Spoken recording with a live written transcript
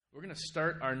We're going to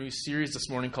start our new series this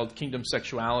morning called Kingdom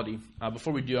Sexuality.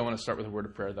 Before we do, I want to start with a word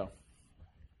of prayer, though.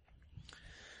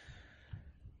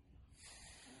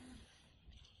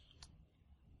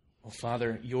 Oh,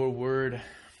 Father, your word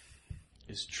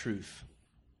is truth.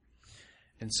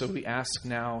 And so we ask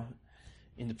now,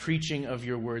 in the preaching of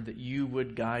your word, that you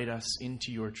would guide us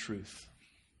into your truth.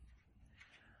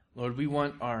 Lord, we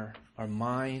want our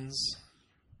minds,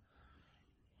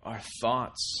 our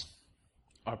thoughts,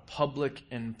 our public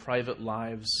and private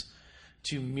lives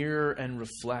to mirror and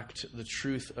reflect the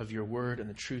truth of your word and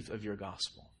the truth of your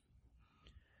gospel.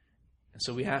 And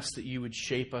so we ask that you would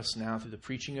shape us now through the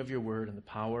preaching of your word and the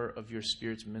power of your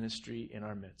Spirit's ministry in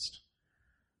our midst,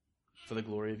 for the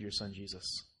glory of your Son,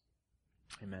 Jesus.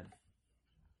 Amen.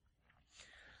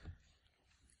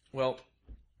 Well,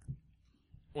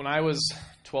 when I was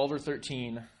 12 or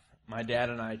 13, my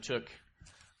dad and I took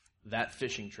that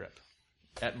fishing trip.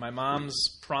 At my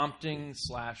mom's prompting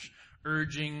 /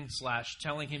 urging /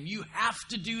 telling him, you have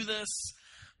to do this,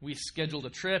 we scheduled a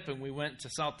trip and we went to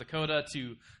South Dakota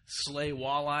to slay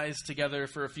walleyes together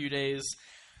for a few days.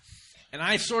 And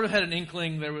I sort of had an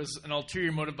inkling there was an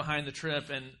ulterior motive behind the trip,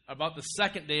 and about the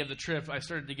second day of the trip, I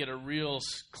started to get a real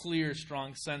clear,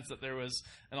 strong sense that there was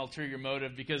an ulterior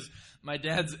motive, because my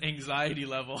dad's anxiety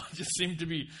level just seemed to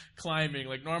be climbing.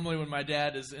 Like normally when my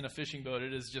dad is in a fishing boat,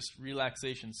 it is just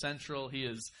relaxation central. He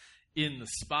is in the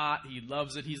spot. He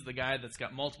loves it. He's the guy that's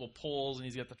got multiple poles, and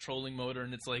he's got the trolling motor,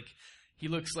 and it's like he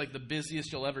looks like the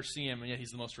busiest you'll ever see him, and yet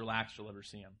he's the most relaxed you'll ever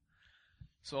see him.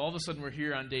 So all of a sudden we're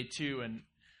here on day 2, and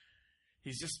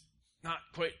he's just not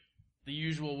quite the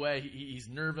usual way. He's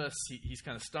nervous. He's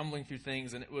kind of stumbling through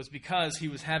things. And it was because he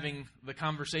was having the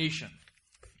conversation,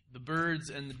 the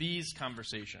birds and the bees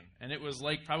conversation. And it was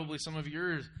like probably some of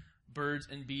your birds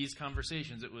and bees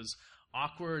conversations. It was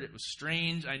awkward. It was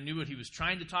strange. I knew what he was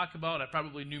trying to talk about. I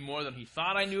probably knew more than he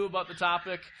thought I knew about the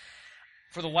topic.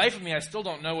 For the life of me, I still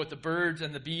don't know what the birds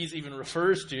and the bees even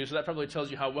refers to. So that probably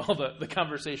tells you how well the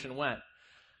conversation went.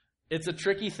 It's a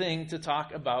tricky thing to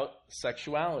talk about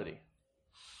sexuality.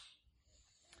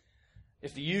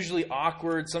 If the usually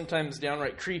awkward, sometimes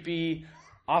downright creepy,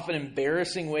 often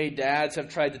embarrassing way dads have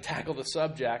tried to tackle the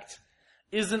subject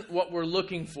isn't what we're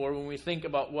looking for when we think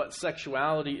about what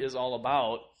sexuality is all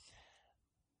about,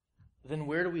 then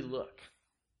where do we look?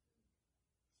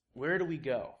 Where do we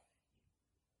go?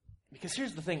 Because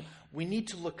here's the thing, we need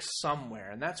to look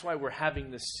somewhere, and that's why we're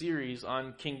having this series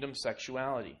on kingdom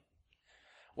sexuality.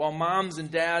 While moms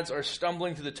and dads are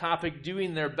stumbling through the topic,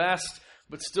 doing their best,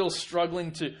 but still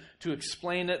struggling to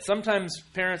explain it. Sometimes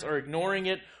parents are ignoring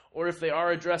it, or if they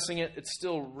are addressing it, it's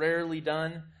still rarely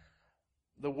done.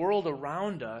 The world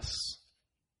around us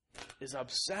is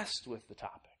obsessed with the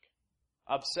topic,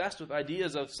 obsessed with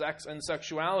ideas of sex and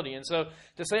sexuality. And so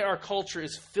to say our culture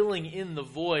is filling in the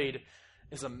void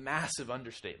is a massive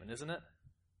understatement, isn't it?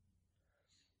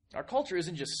 Our culture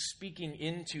isn't just speaking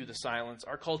into the silence.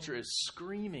 Our culture is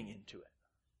screaming into it.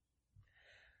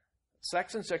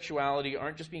 Sex and sexuality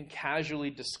aren't just being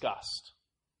casually discussed.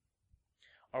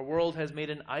 Our world has made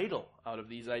an idol out of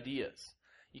these ideas.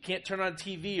 You can't turn on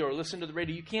TV or listen to the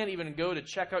radio. You can't even go to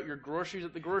check out your groceries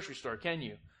at the grocery store, can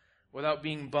you? Without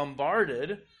being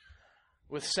bombarded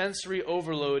with sensory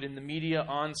overload in the media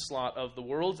onslaught of the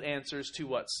world's answers to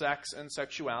what sex and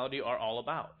sexuality are all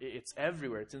about. It's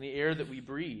everywhere. It's in the air that we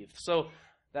breathe. So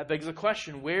that begs the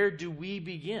question, where do we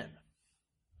begin?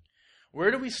 Where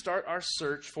do we start our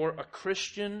search for a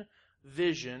Christian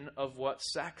vision of what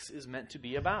sex is meant to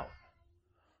be about?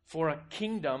 For a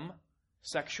kingdom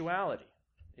sexuality,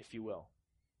 if you will.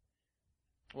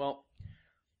 Well,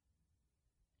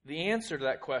 the answer to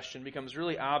that question becomes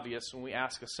really obvious when we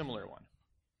ask a similar one.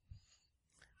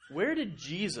 Where did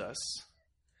Jesus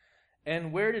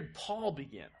and where did Paul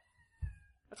begin?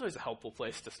 That's always a helpful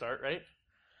place to start, right?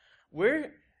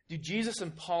 Where do Jesus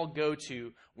and Paul go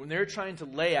to when they're trying to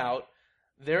lay out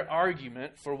their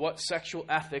argument for what sexual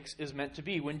ethics is meant to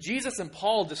be? When Jesus and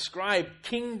Paul describe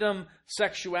kingdom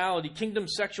sexuality, kingdom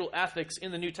sexual ethics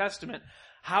in the New Testament,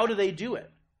 how do they do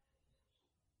it?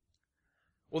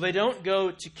 Well, they don't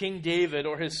go to King David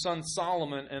or his son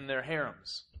Solomon and their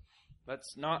harems.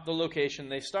 That's not the location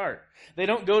they start. They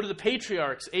don't go to the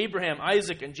patriarchs, Abraham,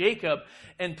 Isaac, and Jacob,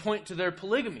 and point to their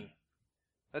polygamy.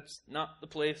 That's not the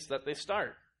place that they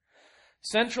start.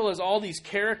 Central as all these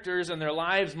characters and their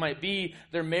lives might be,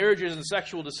 their marriages and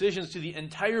sexual decisions to the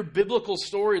entire biblical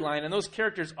storyline, and those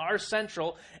characters are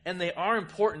central and they are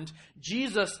important,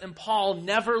 Jesus and Paul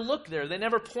never look there. They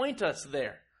never point us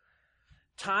there.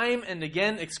 Time and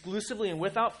again, exclusively and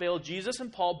without fail, Jesus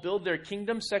and Paul build their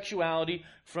kingdom sexuality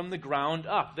from the ground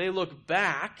up. They look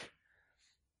back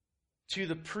to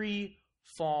the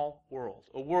fall world,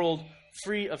 a world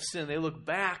free of sin. They look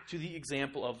back to the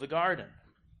example of the garden.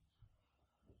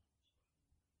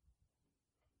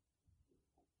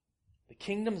 The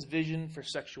kingdom's vision for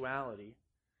sexuality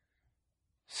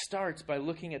starts by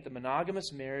looking at the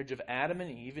monogamous marriage of Adam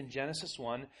and Eve in Genesis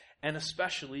 1 and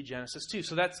especially Genesis 2.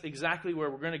 So that's exactly where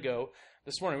we're going to go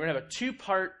this morning. We're going to have a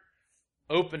two-part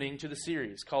opening to the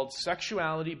series called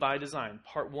Sexuality by Design.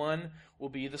 Part 1 will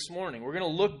be this morning. We're going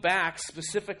to look back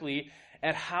specifically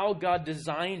at how God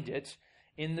designed it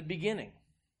in the beginning.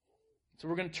 So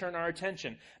we're going to turn our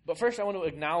attention. But first I want to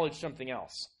acknowledge something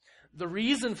else. The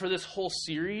reason for this whole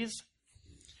series,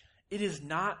 it is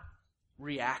not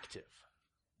reactive.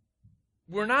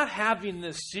 We're not having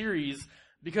this series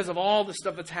because of all the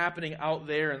stuff that's happening out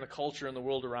there in the culture and the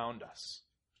world around us.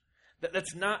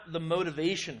 That's not the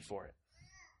motivation for it.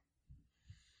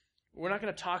 We're not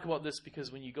going to talk about this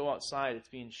because when you go outside, it's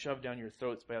being shoved down your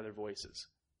throats by other voices,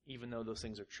 even though those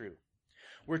things are true.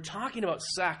 We're talking about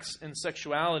sex and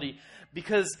sexuality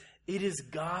because it is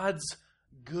God's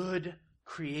good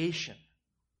creation.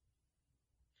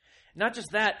 Not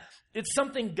just that, it's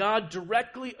something God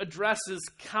directly addresses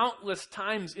countless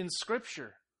times in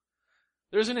Scripture.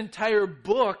 There's an entire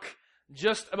book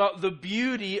just about the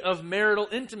beauty of marital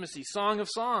intimacy, Song of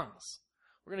Songs.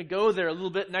 We're going to go there a little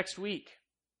bit next week.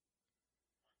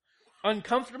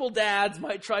 Uncomfortable dads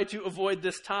might try to avoid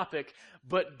this topic,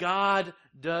 but God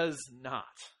does not.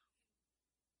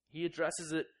 He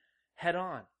addresses it head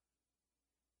on.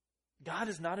 God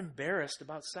is not embarrassed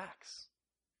about sex.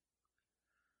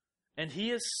 And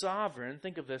He is sovereign,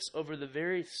 think of this, over the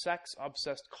very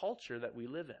sex-obsessed culture that we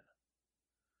live in.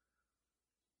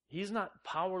 He's not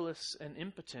powerless and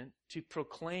impotent to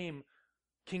proclaim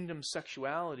kingdom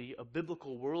sexuality, a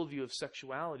biblical worldview of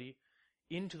sexuality,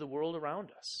 into the world around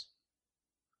us.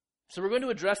 So we're going to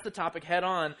address the topic head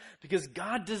on because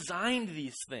God designed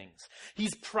these things.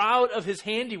 He's proud of His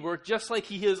handiwork just like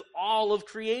He is all of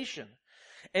creation.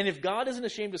 And if God isn't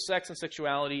ashamed of sex and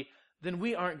sexuality, then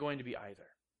we aren't going to be either.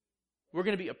 We're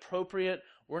going to be appropriate.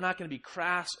 We're not going to be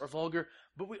crass or vulgar,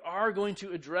 but we are going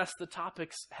to address the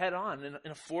topics head on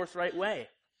in a forthright way.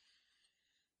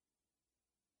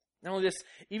 Not only this,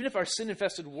 even if our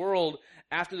sin-infested world,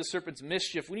 after the serpent's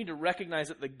mischief, we need to recognize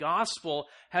that the gospel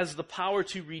has the power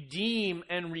to redeem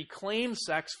and reclaim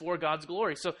sex for God's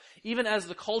glory. So even as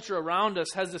the culture around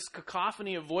us has this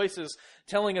cacophony of voices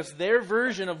telling us their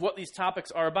version of what these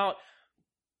topics are about,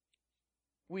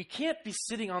 we can't be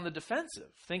sitting on the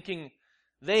defensive, thinking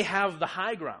they have the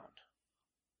high ground.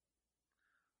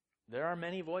 There are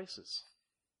many voices,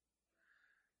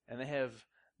 and they have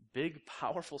big,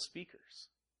 powerful speakers.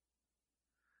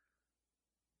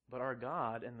 But our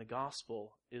God and the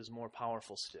gospel is more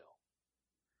powerful still.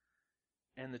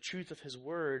 And the truth of His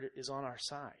word is on our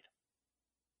side.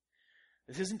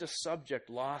 This isn't a subject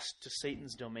lost to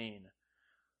Satan's domain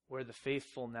where the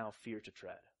faithful now fear to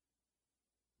tread.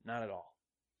 Not at all.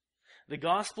 The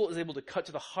gospel is able to cut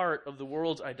to the heart of the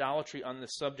world's idolatry on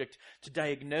this subject, to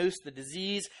diagnose the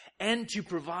disease, and to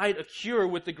provide a cure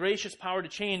with the gracious power to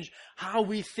change how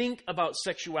we think about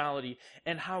sexuality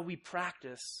and how we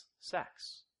practice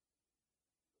sex.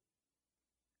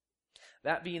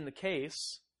 That being the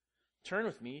case, turn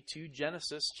with me to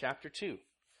Genesis chapter 2.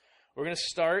 We're going to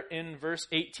start in verse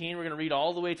 18. We're going to read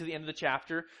all the way to the end of the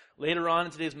chapter. Later on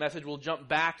in today's message, we'll jump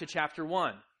back to chapter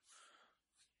 1,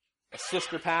 a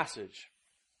sister passage.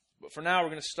 But for now, we're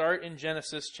going to start in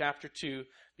Genesis chapter 2,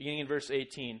 beginning in verse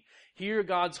 18. Hear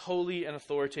God's holy and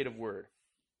authoritative word.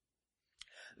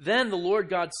 Then the Lord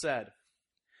God said,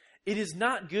 "It is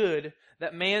not good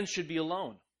that man should be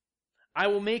alone. I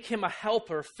will make him a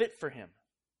helper fit for him."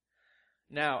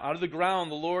 Now, out of the ground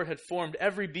the Lord had formed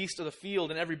every beast of the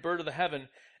field and every bird of the heaven,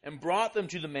 and brought them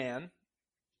to the man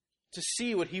to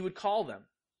see what he would call them.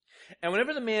 And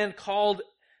whatever the man called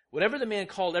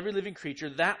every living creature,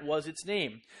 that was its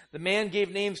name. The man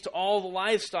gave names to all the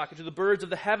livestock and to the birds of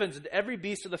the heavens and to every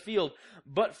beast of the field.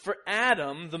 But for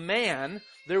Adam, the man,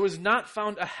 there was not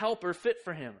found a helper fit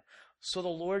for him. So the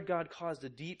Lord God caused a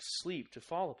deep sleep to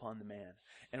fall upon the man,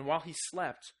 and while he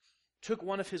slept, took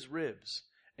one of his ribs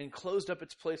and closed up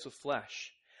its place with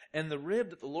flesh. And the rib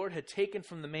that the Lord had taken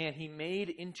from the man he made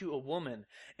into a woman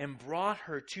and brought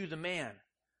her to the man.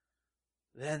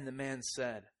 Then the man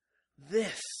said,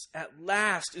 "This at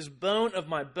last is bone of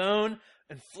my bone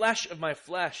and flesh of my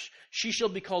flesh. She shall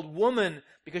be called woman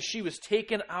because she was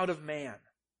taken out of man.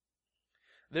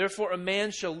 Therefore a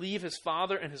man shall leave his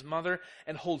father and his mother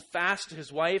and hold fast to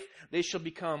his wife. They shall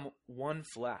become one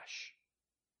flesh.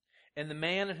 And the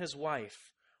man and his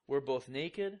wife were both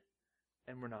naked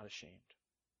and were not ashamed."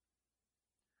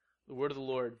 The word of the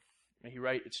Lord. May he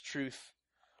write its truth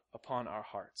upon our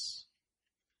hearts.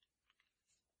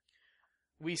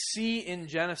 We see in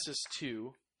Genesis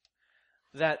 2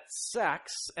 that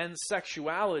sex and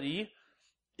sexuality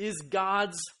is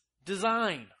God's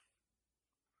design.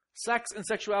 Sex and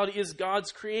sexuality is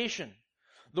God's creation.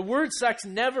 The word sex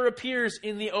never appears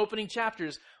in the opening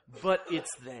chapters, but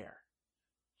it's there.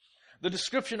 The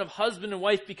description of husband and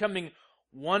wife becoming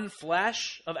one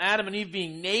flesh, of Adam and Eve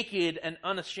being naked and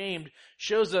unashamed,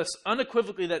 shows us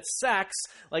unequivocally that sex,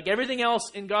 like everything else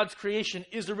in God's creation,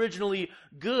 is originally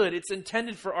good. It's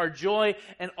intended for our joy,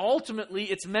 and ultimately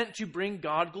it's meant to bring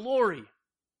God glory.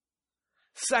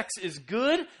 Sex is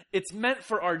good, it's meant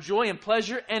for our joy and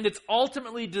pleasure, and it's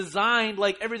ultimately designed,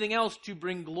 like everything else, to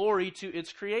bring glory to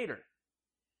its creator.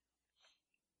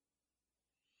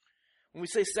 When we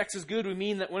say sex is good, we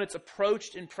mean that when it's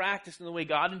approached and practiced in the way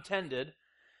God intended,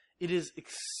 it is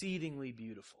exceedingly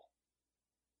beautiful.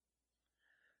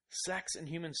 Sex and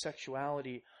human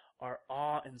sexuality are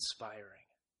awe-inspiring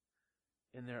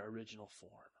in their original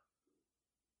form.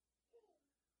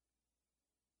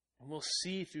 And we'll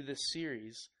see through this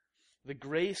series, the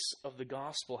grace of the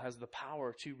gospel has the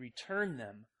power to return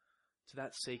them to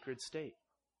that sacred state.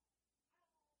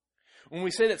 When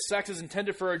we say that sex is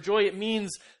intended for our joy, it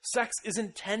means sex is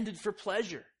intended for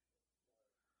pleasure.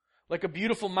 Like a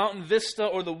beautiful mountain vista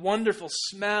or the wonderful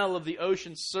smell of the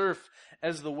ocean surf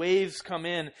as the waves come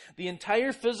in, the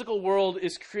entire physical world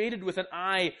is created with an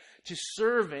eye to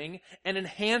serving and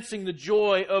enhancing the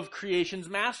joy of creation's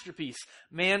masterpiece,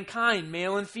 mankind,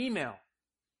 male and female.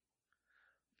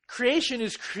 Creation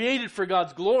is created for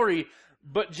God's glory,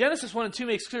 but Genesis 1 and 2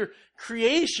 makes clear,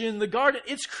 creation, the garden,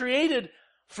 it's created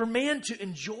for man to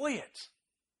enjoy it,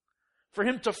 for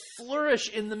him to flourish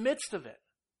in the midst of it.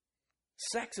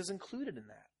 Sex is included in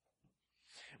that.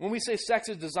 When we say sex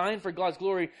is designed for God's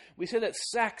glory, we say that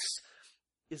sex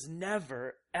is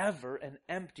never, ever an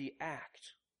empty act.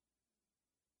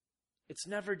 It's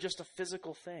never just a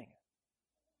physical thing.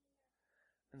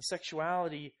 And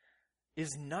sexuality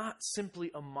is not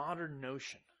simply a modern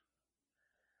notion,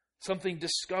 something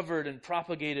discovered and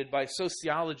propagated by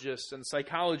sociologists and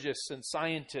psychologists and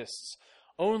scientists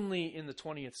only in the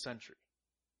 20th century.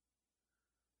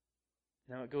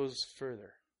 Now it goes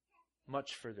further,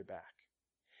 much further back.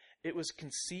 It was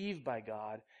conceived by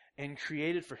God and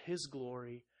created for His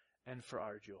glory and for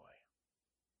our joy.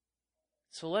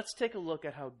 So let's take a look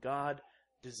at how God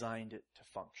designed it to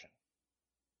function.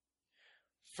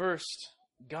 First,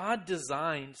 God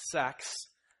designed sex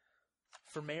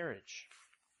for marriage.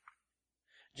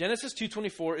 Genesis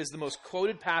 2:24 is the most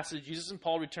quoted passage Jesus and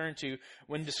Paul return to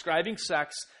when describing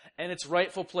sex and its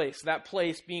rightful place, that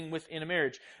place being within a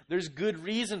marriage. There's good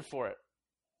reason for it.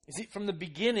 You see, from the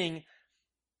beginning,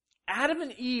 Adam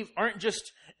and Eve aren't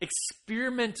just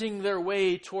experimenting their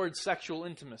way towards sexual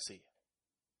intimacy.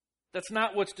 That's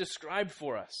not what's described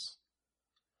for us.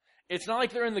 It's not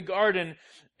like they're in the garden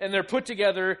and they're put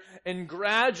together and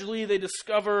gradually they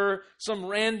discover some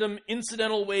random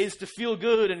incidental ways to feel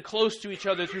good and close to each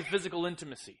other through physical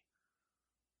intimacy.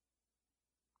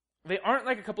 They aren't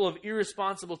like a couple of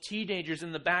irresponsible teenagers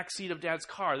in the back seat of Dad's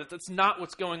car. That's not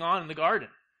what's going on in the garden.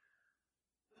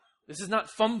 This is not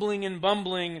fumbling and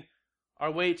bumbling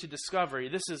our way to discovery.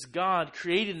 This is God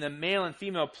creating them, male and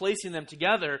female, placing them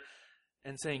together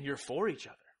and saying, you're for each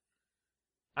other.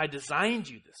 I designed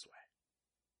you this way.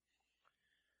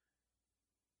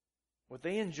 What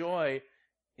they enjoy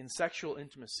in sexual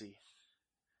intimacy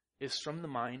is from the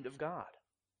mind of God.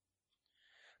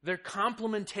 Their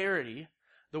complementarity,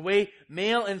 the way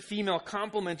male and female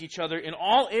complement each other in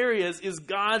all areas, is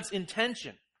God's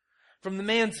intention. From the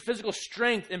man's physical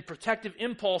strength and protective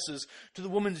impulses to the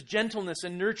woman's gentleness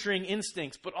and nurturing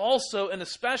instincts, but also and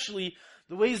especially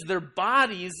the ways their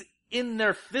bodies in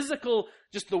their physical,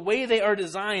 just the way they are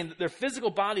designed, their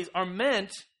physical bodies are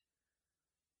meant,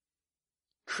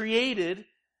 created,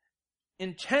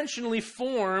 intentionally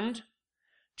formed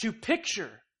to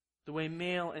picture the way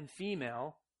male and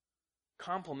female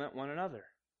complement one another.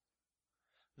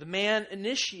 The man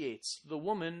initiates, the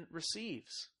woman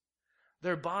receives.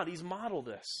 Their bodies model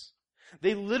this.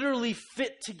 They literally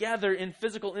fit together in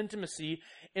physical intimacy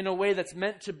in a way that's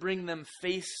meant to bring them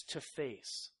face to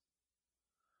face.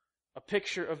 A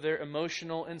picture of their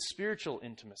emotional and spiritual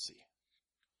intimacy.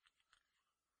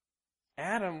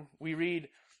 Adam, we read,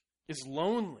 is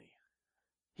lonely.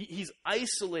 He's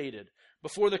isolated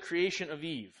before the creation of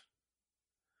Eve.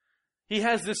 He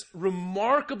has this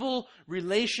remarkable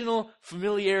relational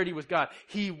familiarity with God.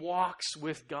 He walks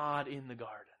with God in the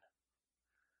garden.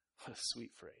 What a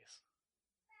sweet phrase.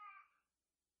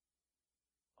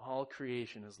 All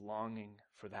creation is longing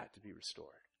for that to be restored.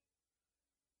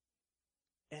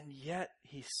 And yet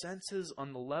he senses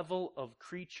on the level of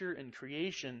creature and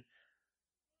creation,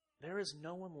 there is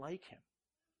no one like him.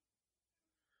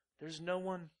 There's no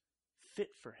one fit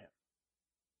for him.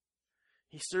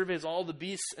 He surveys all the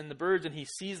beasts and the birds, and he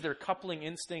sees their coupling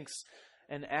instincts,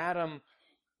 and Adam,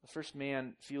 the first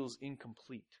man, feels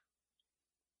incomplete.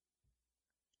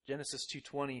 Genesis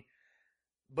 2:20,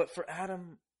 but for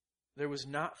Adam there was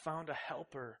not found a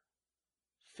helper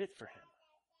fit for him.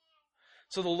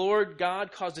 So the Lord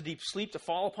God caused a deep sleep to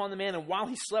fall upon the man, and while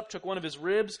he slept, took one of his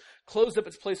ribs, closed up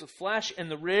its place with flesh,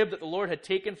 and the rib that the Lord had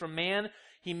taken from man,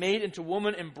 he made into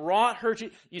woman and brought her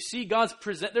to... You see,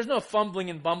 there's no fumbling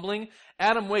and bumbling.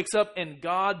 Adam wakes up and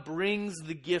God brings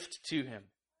the gift to him.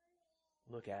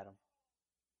 Look, Adam.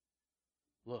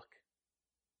 Look.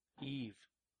 Eve.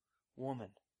 Woman.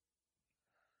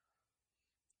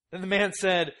 Then the man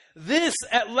said, this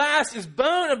at last is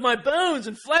bone of my bones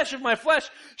and flesh of my flesh.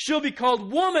 She'll be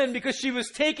called woman because she was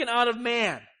taken out of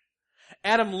man.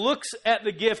 Adam looks at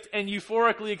the gift and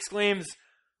euphorically exclaims,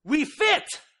 we fit!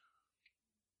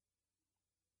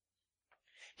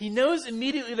 He knows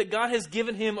immediately that God has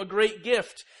given him a great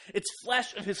gift. It's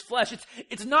flesh of his flesh.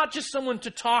 It's not just someone to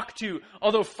talk to,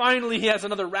 although finally he has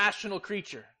another rational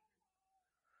creature.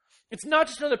 It's not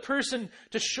just another person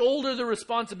to shoulder the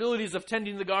responsibilities of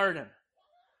tending the garden.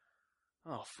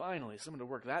 Oh, finally, someone to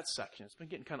work that section. It's been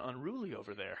getting kind of unruly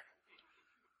over there.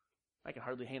 I can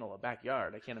hardly handle a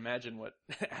backyard. I can't imagine what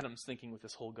Adam's thinking with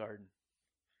this whole garden.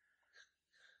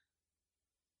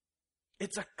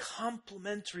 It's a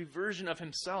complementary version of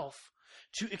himself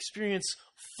to experience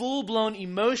full-blown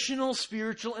emotional,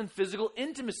 spiritual, and physical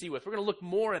intimacy with. We're going to look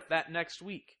more at that next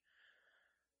week.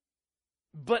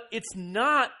 But it's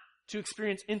not to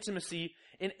experience intimacy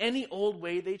in any old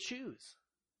way they choose.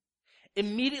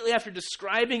 Immediately after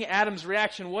describing Adam's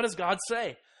reaction, what does God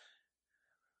say?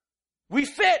 We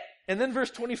fit! And then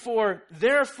verse 24,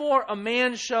 therefore a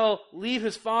man shall leave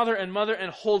his father and mother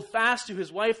and hold fast to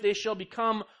his wife, they shall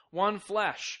become one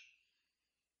flesh.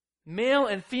 Male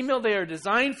and female, they are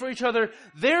designed for each other.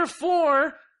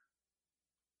 Therefore,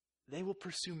 they will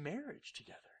pursue marriage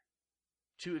together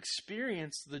to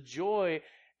experience the joy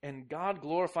and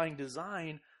God-glorifying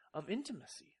design of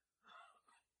intimacy.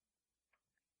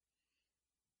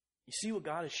 You see what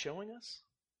God is showing us?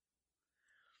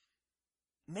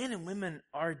 Men and women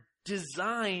are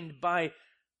designed by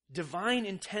divine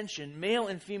intention, male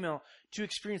and female, to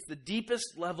experience the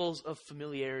deepest levels of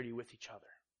familiarity with each other.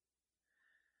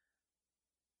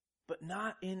 But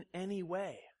not in any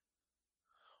way,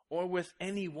 or with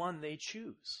anyone they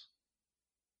choose.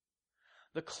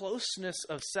 The closeness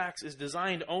of sex is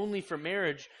designed only for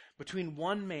marriage between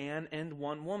one man and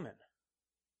one woman.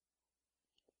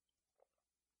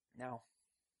 Now,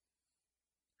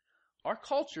 our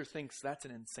culture thinks that's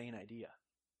an insane idea.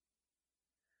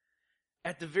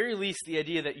 At the very least, the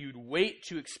idea that you'd wait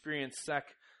to experience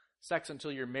sex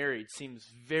until you're married seems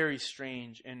very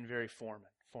strange and very foreign.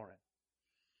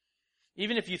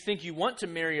 Even if you think you want to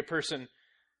marry a person,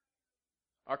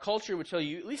 our culture would tell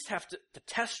you at least have to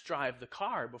test drive the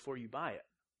car before you buy it.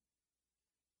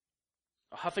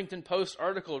 A Huffington Post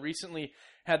article recently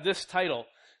had this title,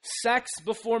 Sex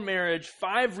Before Marriage,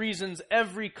 5 Reasons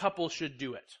Every Couple Should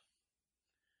Do It.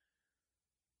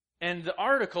 And the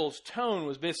article's tone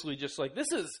was basically just like,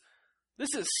 this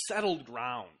is settled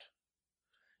ground.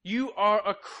 You are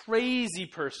a crazy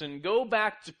person. Go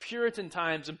back to Puritan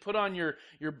times and put on your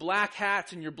black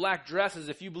hats and your black dresses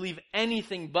if you believe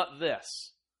anything but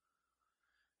this.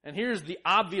 And here's the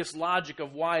obvious logic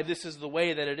of why this is the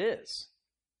way that it is.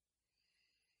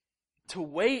 To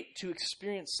wait to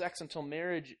experience sex until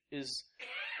marriage is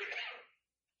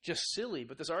just silly,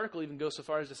 but this article even goes so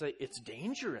far as to say it's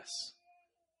dangerous.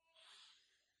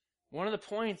 One of the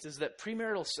points is that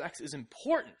premarital sex is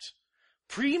important.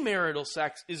 Premarital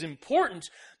sex is important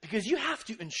because you have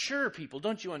to ensure people,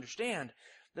 don't you understand,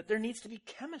 that there needs to be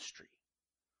chemistry.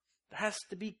 There has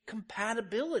to be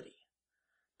compatibility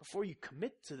before you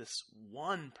commit to this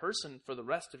one person for the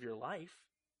rest of your life,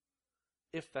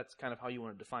 if that's kind of how you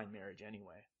want to define marriage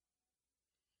anyway.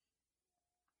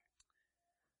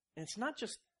 And it's not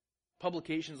just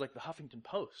publications like the Huffington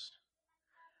Post.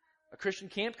 A Christian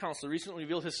camp counselor recently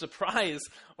revealed his surprise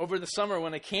over the summer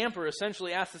when a camper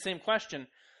essentially asked the same question.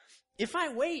 If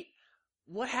I wait,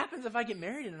 what happens if I get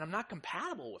married and I'm not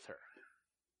compatible with her?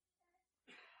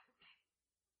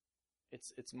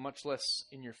 It's much less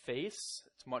in your face.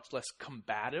 It's much less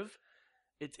combative.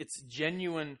 It's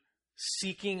genuine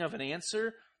seeking of an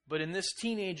answer. But in this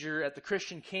teenager at the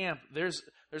Christian camp, there's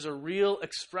a real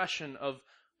expression of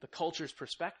the culture's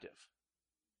perspective.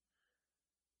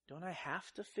 Don't I have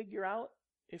to figure out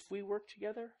if we work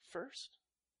together first?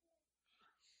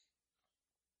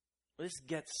 this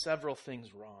gets several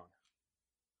things wrong.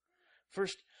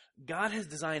 First, God has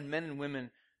designed men and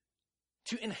women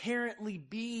to inherently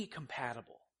be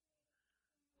compatible.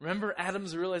 Remember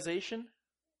Adam's realization?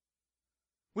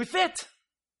 We fit.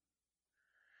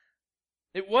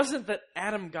 It wasn't that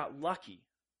Adam got lucky.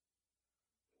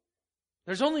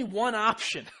 There's only one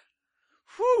option.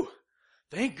 Whew!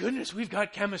 Thank goodness we've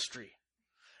got chemistry.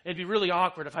 It'd be really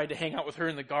awkward if I had to hang out with her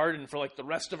in the garden for like the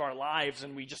rest of our lives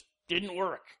and we just didn't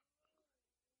work.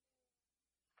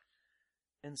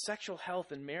 And sexual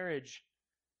health and marriage,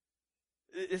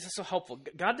 this is so helpful.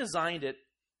 God designed it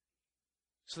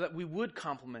so that we would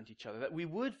complement each other, that we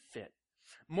would fit.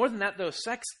 More than that, though,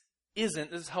 sex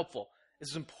isn't, this is helpful, this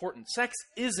is important. Sex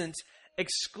isn't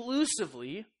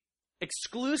exclusively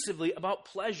about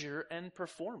pleasure and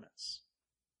performance.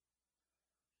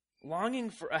 Longing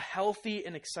for a healthy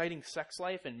and exciting sex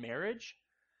life and marriage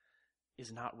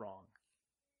is not wrong.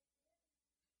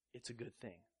 It's a good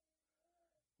thing.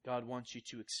 God wants you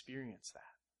to experience that.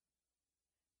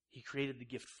 He created the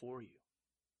gift for you.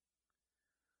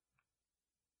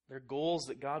 They're goals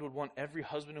that God would want every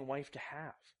husband and wife to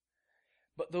have.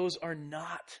 But those are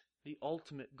not the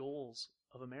ultimate goals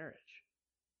of a marriage.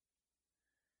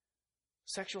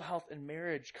 Sexual health and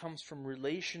marriage comes from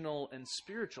relational and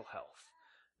spiritual health,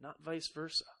 not vice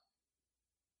versa.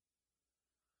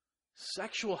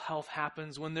 Sexual health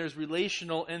happens when there's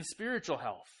relational and spiritual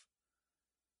health.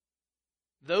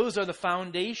 Those are the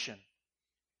foundation.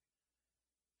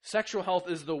 Sexual health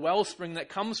is the wellspring that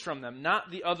comes from them,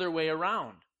 not the other way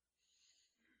around.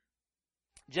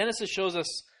 Genesis shows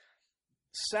us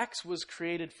sex was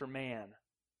created for man,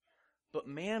 but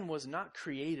man was not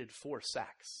created for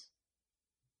sex.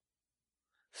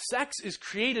 Sex is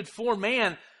created for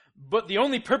man, but the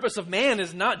only purpose of man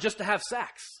is not just to have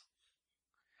sex.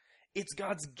 It's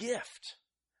God's gift,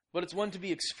 but it's one to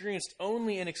be experienced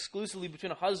only and exclusively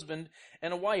between a husband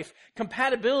and a wife.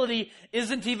 Compatibility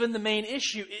isn't even the main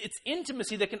issue. It's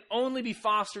intimacy that can only be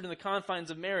fostered in the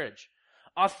confines of marriage.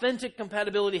 Authentic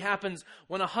compatibility happens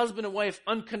when a husband and wife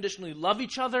unconditionally love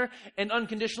each other and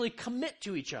unconditionally commit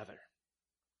to each other.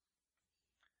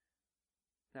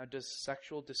 Now, does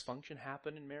sexual dysfunction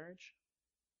happen in marriage?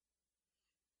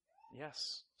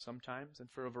 Yes, sometimes, and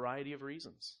for a variety of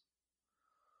reasons.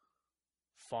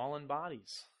 Fallen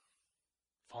bodies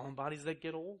that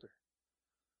get older.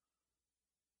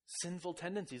 Sinful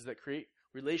tendencies that create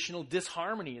relational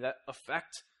disharmony that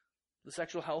affect the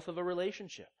sexual health of a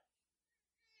relationship.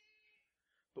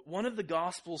 But one of the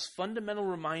gospel's fundamental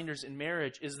reminders in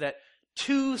marriage is that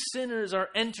two sinners are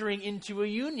entering into a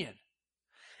union.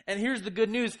 And here's the good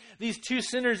news. These two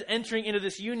sinners entering into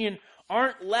this union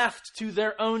aren't left to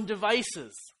their own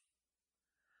devices.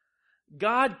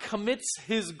 God commits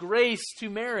His grace to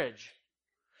marriage.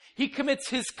 He commits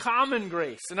His common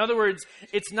grace. In other words,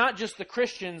 it's not just the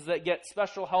Christians that get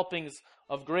special helpings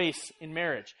of grace in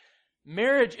marriage.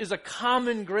 Marriage is a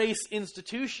common grace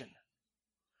institution.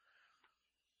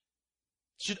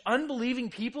 Should unbelieving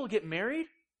people get married?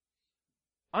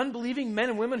 Unbelieving men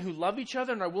and women who love each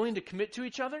other and are willing to commit to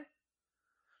each other?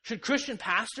 Should Christian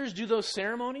pastors do those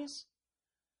ceremonies?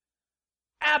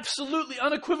 Absolutely,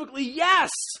 unequivocally, yes!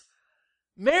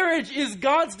 Marriage is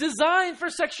God's design for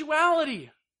sexuality.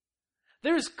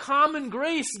 There's common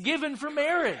grace given for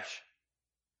marriage.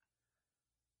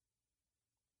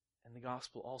 And the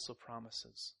gospel also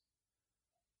promises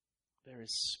there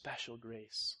is special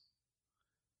grace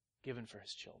given for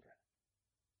His children.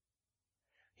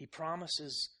 He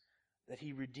promises that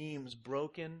He redeems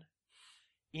broken,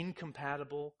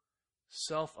 incompatible,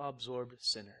 self-absorbed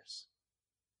sinners.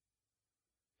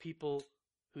 People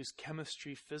whose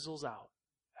chemistry fizzles out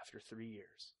after 3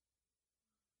 years.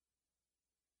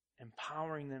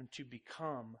 Empowering them to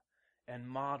become and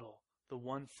model the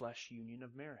one flesh union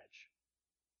of marriage.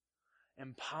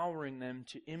 Empowering them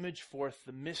to image forth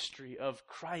the mystery of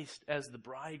Christ as the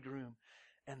bridegroom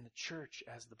and the church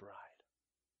as the bride.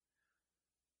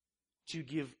 To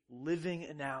give living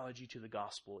analogy to the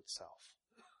gospel itself.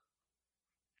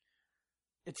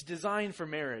 It's designed for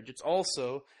marriage. It's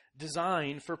also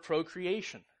designed for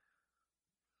procreation.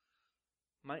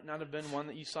 Might not have been one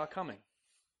that you saw coming.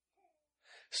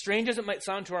 Strange as it might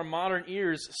sound to our modern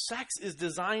ears, sex is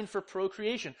designed for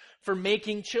procreation, for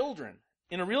making children.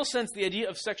 In a real sense, the idea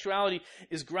of sexuality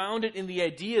is grounded in the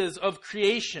ideas of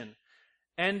creation,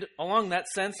 and along that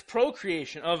sense,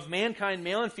 procreation, of mankind,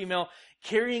 male and female,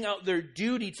 carrying out their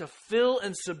duty to fill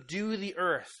and subdue the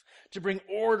earth, to bring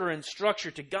order and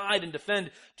structure, to guide and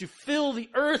defend, to fill the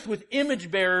earth with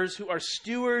image bearers who are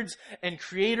stewards and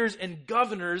creators and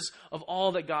governors of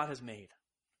all that God has made.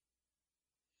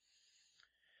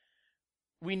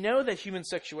 we know that human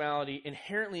sexuality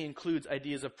inherently includes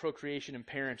ideas of procreation and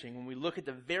parenting when we look at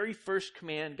the very first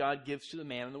command God gives to the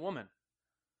man and the woman.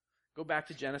 Go back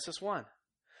to Genesis 1.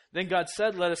 Then God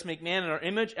said, "Let us make man in our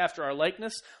image, after our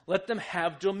likeness. Let them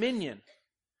have dominion."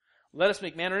 Let us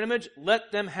make man in our image.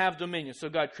 Let them have dominion. So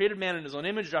God created man in his own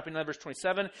image, dropping down to verse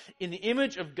 27. In the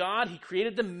image of God, he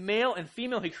created them, male and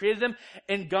female. He created them,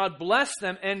 and God blessed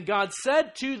them. And God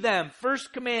said to them,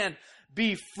 first command,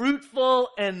 "Be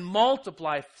fruitful and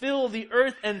multiply. Fill the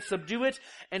earth and subdue it,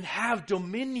 and have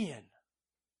dominion."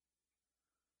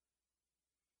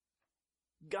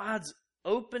 God's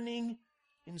opening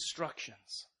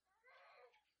instructions.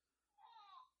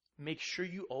 Make sure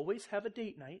you always have a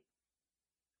date night.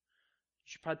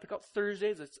 You should probably pick out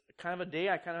Thursdays. It's kind of a day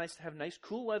I kind of nice to have nice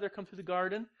cool weather come through the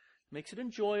garden. Makes it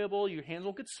enjoyable. Your hands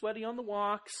won't get sweaty on the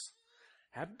walks.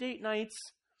 Have date nights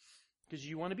because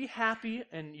you want to be happy,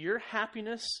 and your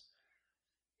happiness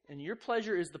and your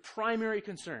pleasure is the primary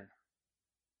concern.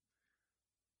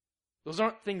 Those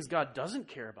aren't things God doesn't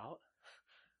care about.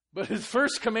 But his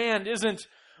first command isn't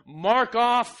mark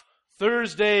off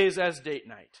Thursdays as date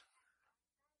night.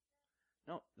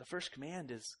 No, the first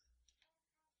command is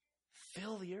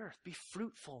fill the earth, be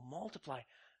fruitful, multiply,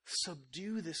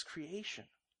 subdue this creation.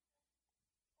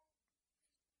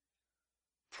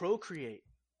 Procreate,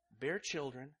 bear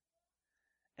children,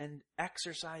 and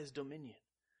exercise dominion.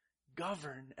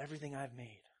 Govern everything I've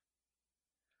made.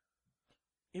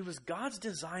 It was God's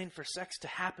design for sex to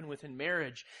happen within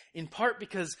marriage, in part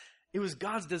because it was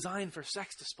God's design for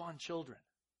sex to spawn children.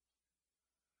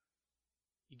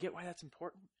 You get why that's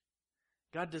important?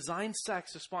 God designed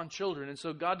sex to spawn children, and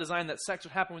so God designed that sex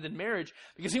would happen within marriage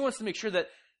because he wants to make sure that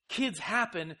kids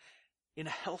happen in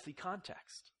a healthy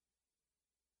context.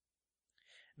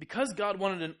 Because God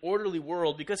wanted an orderly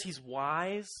world, because he's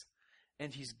wise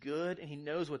and he's good and he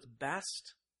knows what's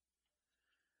best,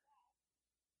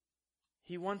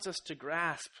 he wants us to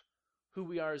grasp who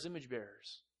we are as image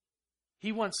bearers.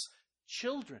 He wants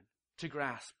children to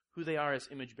grasp who they are as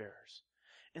image bearers.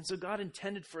 And so God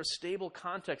intended for a stable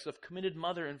context of committed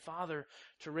mother and father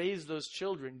to raise those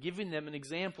children, giving them an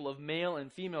example of male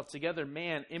and female together,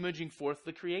 man imaging forth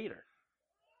the Creator.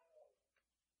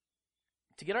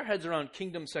 To get our heads around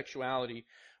kingdom sexuality,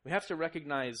 we have to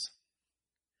recognize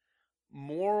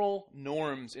moral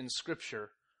norms in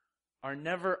Scripture are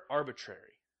never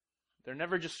arbitrary. They're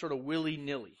never just sort of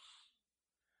willy-nilly.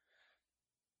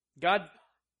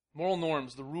 Moral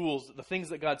norms, the rules, the things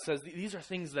that God says, these are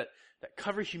things that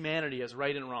cover humanity as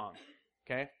right and wrong.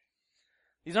 Okay?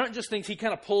 These aren't just things he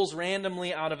kind of pulls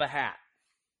randomly out of a hat.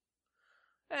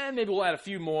 And maybe we'll add a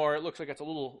few more. It looks like it's a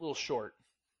little short.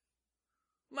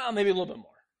 Well, maybe a little bit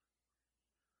more.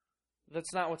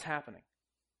 That's not what's happening.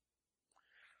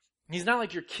 He's not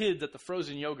like your kids at the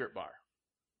frozen yogurt bar.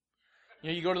 You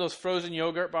know, you go to those frozen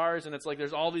yogurt bars and it's like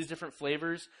there's all these different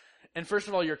flavors. And first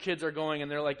of all, your kids are going and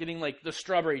they're like getting like the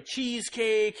strawberry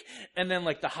cheesecake and then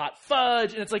like the hot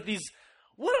fudge. And it's like these,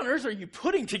 what on earth are you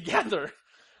putting together?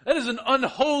 That is an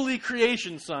unholy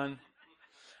creation, son.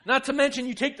 Not to mention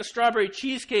you take the strawberry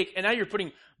cheesecake and now you're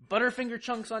putting Butterfinger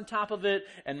chunks on top of it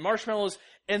and marshmallows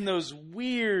and those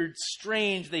weird,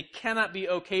 strange, they cannot be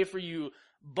okay for you,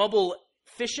 bubble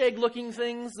fish egg looking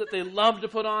things that they love to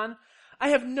put on. I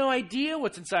have no idea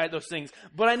what's inside those things,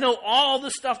 but I know all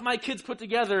the stuff my kids put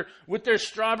together with their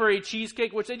strawberry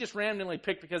cheesecake, which they just randomly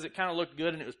picked because it kind of looked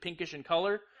good and it was pinkish in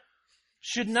color,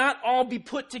 should not all be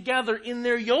put together in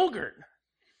their yogurt.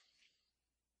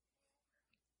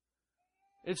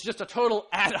 It's just a total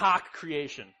ad hoc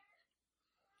creation.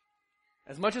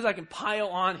 As much as I can pile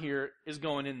on here is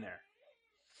going in there.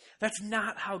 That's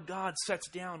not how God sets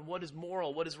down what is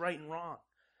moral, what is right and wrong.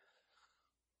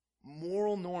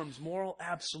 Moral norms, moral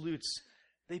absolutes,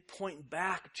 they point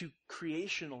back to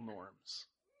creational norms.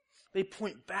 They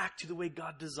point back to the way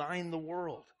God designed the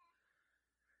world.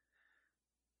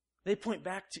 They point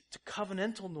back to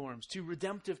covenantal norms, to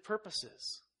redemptive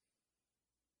purposes.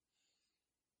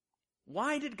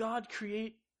 Why did God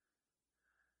create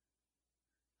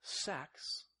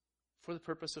sex for the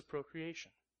purpose of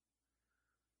procreation?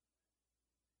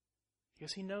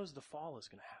 Because he knows the fall is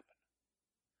going to happen.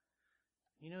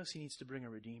 He knows he needs to bring a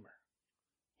redeemer.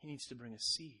 He needs to bring a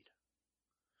seed.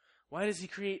 Why does he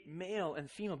create male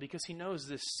and female? Because he knows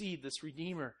this seed, this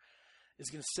redeemer, is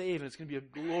going to save, and it's going to be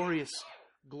a glorious,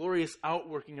 glorious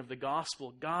outworking of the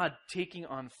gospel. God taking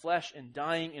on flesh and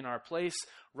dying in our place,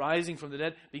 rising from the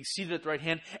dead, being seated at the right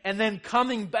hand, and then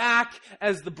coming back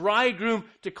as the bridegroom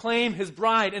to claim his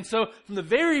bride. And so from the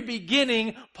very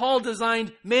beginning, Paul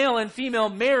designed male and female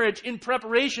marriage in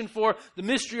preparation for the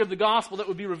mystery of the gospel that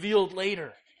would be revealed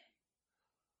later.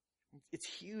 It's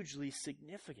hugely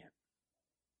significant.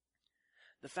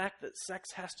 The fact that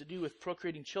sex has to do with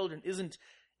procreating children isn't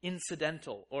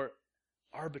incidental or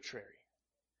arbitrary.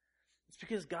 It's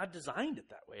because God designed it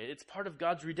that way. It's part of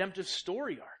God's redemptive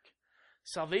story arc.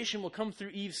 Salvation will come through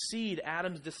Eve's seed,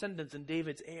 Adam's descendants, and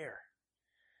David's heir.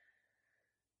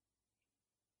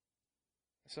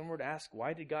 If someone were to ask,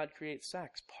 why did God create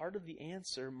sex? Part of the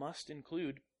answer must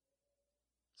include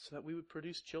so that we would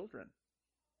produce children.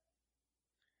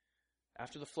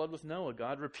 After the flood with Noah,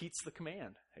 God repeats the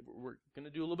command. Hey, we're going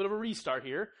to do a little bit of a restart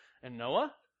here. And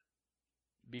Noah,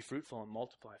 be fruitful and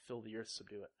multiply, fill the earth,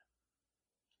 subdue it.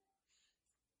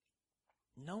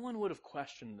 No one would have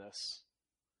questioned this.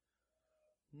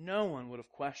 No one would have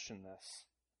questioned this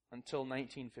until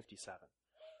 1957.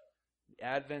 The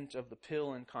advent of the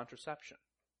pill and contraception.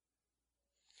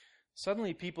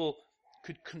 Suddenly people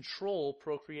could control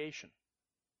procreation.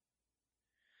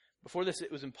 Before this,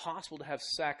 it was impossible to have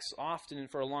sex often and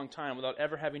for a long time without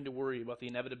ever having to worry about the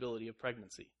inevitability of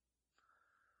pregnancy.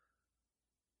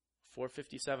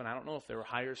 457, I don't know if there were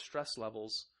higher stress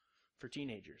levels for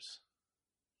teenagers.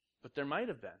 But there might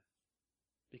have been.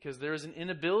 Because there is an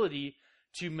inability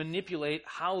to manipulate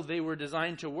how they were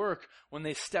designed to work when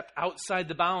they stepped outside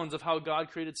the bounds of how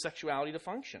God created sexuality to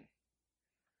function.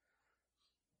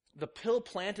 The pill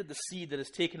planted the seed that has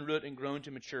taken root and grown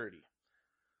to maturity.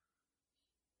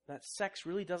 That sex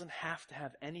really doesn't have to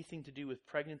have anything to do with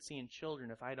pregnancy and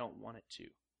children if I don't want it to.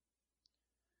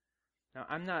 Now,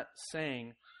 I'm not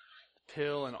saying the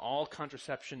pill and all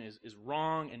contraception is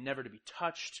wrong and never to be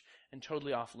touched and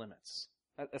totally off limits.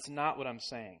 That's not what I'm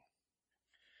saying.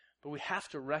 But we have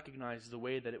to recognize the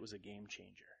way that it was a game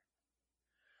changer.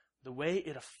 The way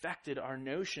it affected our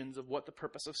notions of what the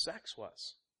purpose of sex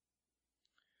was.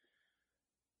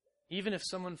 Even if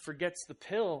someone forgets the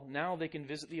pill, now they can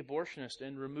visit the abortionist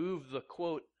and remove the,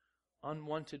 quote,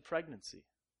 unwanted pregnancy.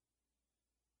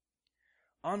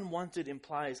 Unwanted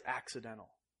implies accidental.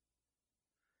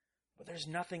 But there's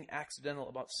nothing accidental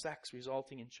about sex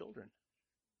resulting in children.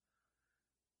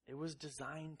 It was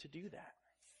designed to do that.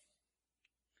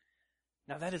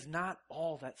 Now, that is not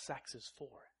all that sex is for.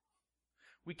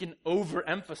 We can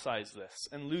overemphasize this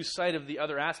and lose sight of the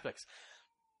other aspects.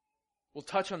 We'll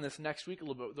touch on this next week a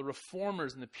little bit. The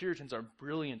Reformers and the Puritans are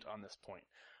brilliant on this point,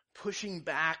 pushing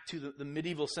back to the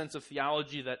medieval sense of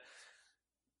theology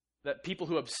that people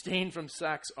who abstain from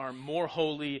sex are more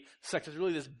holy. Sex is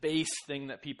really this base thing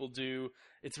that people do.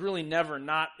 It's really never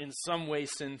not in some way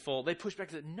sinful. They push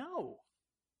back and say, no.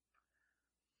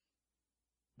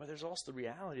 But there's also the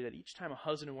reality that each time a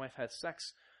husband and wife has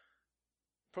sex,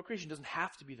 procreation doesn't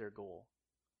have to be their goal.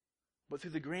 But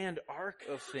through the grand arc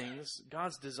of things,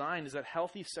 God's design is that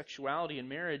healthy sexuality in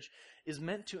marriage is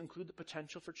meant to include the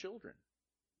potential for children.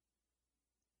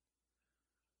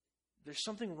 There's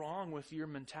something wrong with your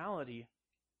mentality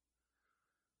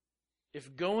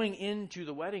if going into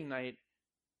the wedding night,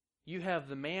 you have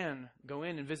the man go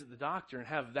in and visit the doctor and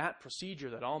have that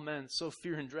procedure that all men so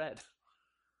fear and dread.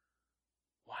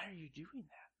 Why are you doing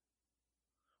that?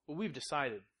 Well, we've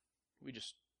decided we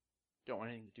just don't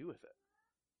want anything to do with it.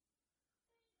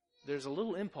 There's a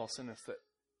little impulse in us that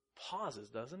pauses,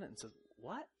 doesn't it? And says,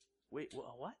 what? Wait,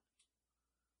 what?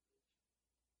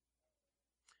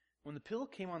 When the pill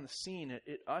came on the scene,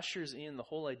 it ushers in the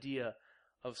whole idea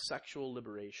of sexual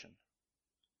liberation.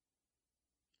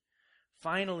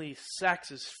 Finally, sex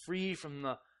is free from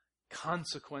the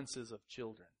consequences of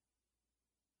children.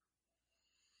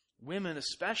 Women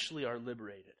especially are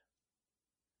liberated.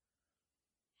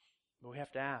 But we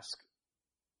have to ask,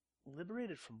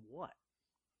 liberated from what?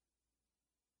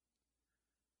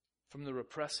 From the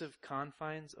repressive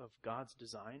confines of God's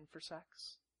design for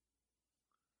sex?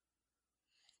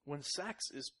 When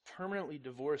sex is permanently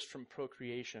divorced from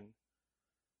procreation,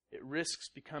 it risks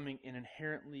becoming an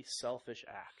inherently selfish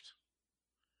act,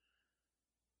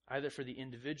 either for the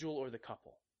individual or the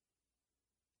couple.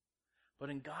 But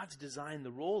in God's design,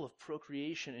 the role of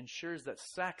procreation ensures that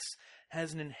sex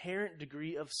has an inherent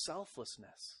degree of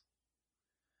selflessness.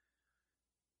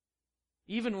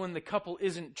 Even when the couple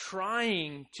isn't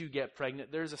trying to get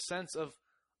pregnant, there's a sense of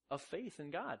faith in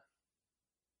God.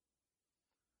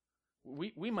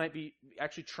 We might be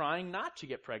actually trying not to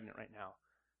get pregnant right now.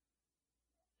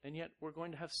 And yet we're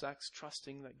going to have sex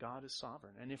trusting that God is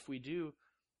sovereign. And if we do,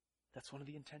 that's one of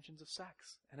the intentions of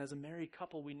sex. And as a married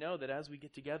couple, we know that as we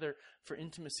get together for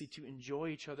intimacy, to enjoy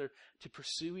each other, to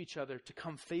pursue each other, to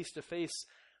come face to face,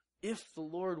 if the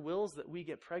Lord wills that we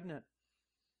get pregnant,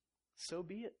 so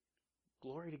be it.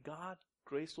 Glory to God,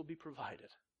 grace will be provided.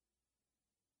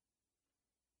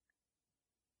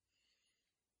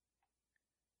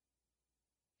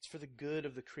 It's for the good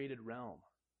of the created realm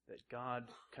that God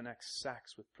connects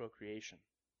sex with procreation.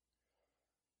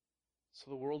 So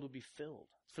the world would be filled.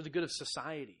 It's for the good of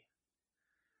society.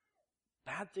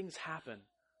 Bad things happen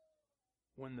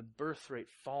when the birth rate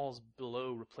falls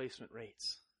below replacement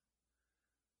rates.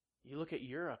 You look at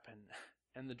Europe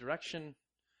and the direction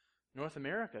North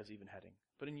America is even heading.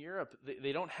 But in Europe,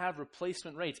 they don't have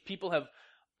replacement rates. People have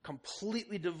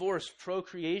completely divorced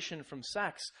procreation from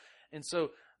sex. And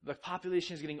so the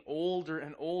population is getting older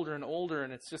and older and older,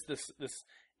 and it's just this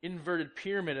inverted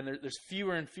pyramid, and there's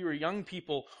fewer and fewer young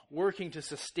people working to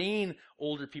sustain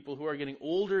older people who are getting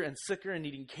older and sicker and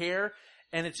needing care,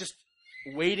 and it's just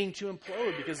waiting to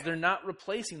implode because they're not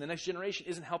replacing. The next generation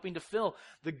isn't helping to fill.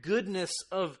 The goodness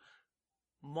of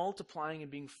multiplying and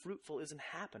being fruitful isn't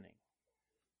happening.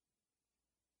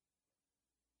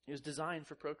 It was designed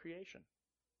for procreation.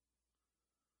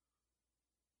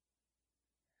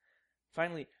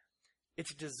 Finally,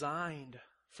 it's designed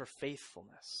for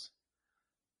faithfulness.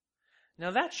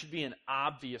 Now that should be an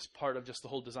obvious part of just the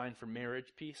whole design for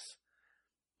marriage piece,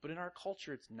 but in our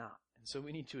culture it's not, and so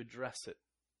we need to address it.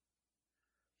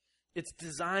 It's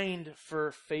designed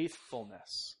for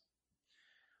faithfulness.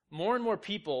 More and more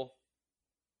people,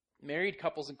 married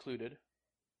couples included,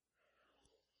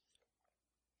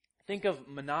 think of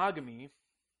monogamy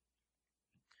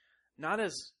not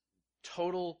as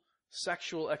total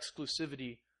sexual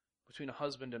exclusivity between a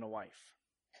husband and a wife.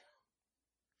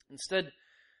 Instead,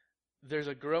 there's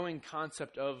a growing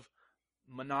concept of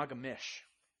monogamish.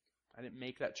 I didn't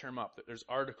make that term up. There's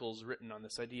articles written on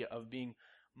this idea of being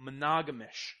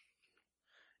monogamish.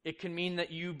 It can mean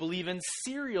that you believe in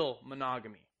serial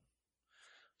monogamy.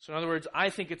 So in other words, I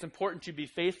think it's important to be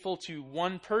faithful to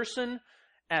one person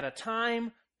at a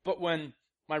time, but when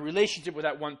my relationship with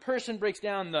that one person breaks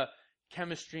down, the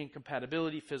chemistry and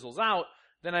compatibility fizzles out,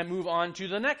 then I move on to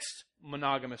the next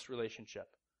monogamous relationship.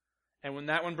 And when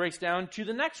that one breaks down, to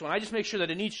the next one. I just make sure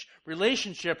that in each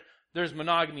relationship, there's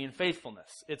monogamy and faithfulness.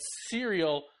 It's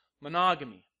serial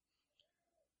monogamy.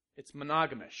 It's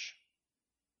monogamish.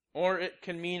 Or it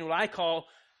can mean what I call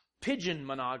pigeon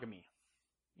monogamy.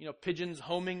 You know, pigeons,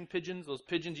 homing pigeons, those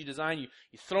pigeons you design, you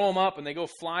throw them up and they go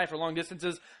fly for long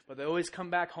distances, but they always come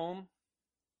back home.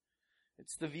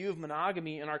 It's the view of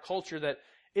monogamy in our culture that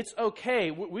it's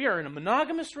okay, we are in a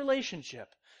monogamous relationship,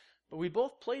 but we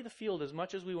both play the field as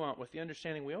much as we want with the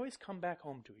understanding we always come back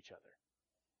home to each other.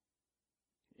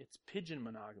 It's pigeon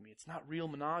monogamy. It's not real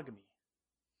monogamy.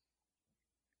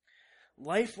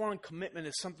 Lifelong commitment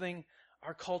is something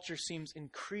our culture seems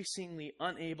increasingly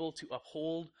unable to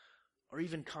uphold or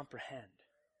even comprehend.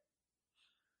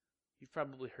 You've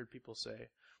probably heard people say,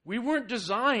 we weren't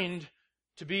designed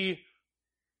to be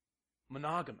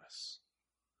monogamous,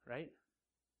 right?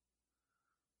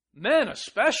 Men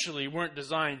especially weren't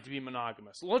designed to be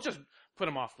monogamous. Let's just put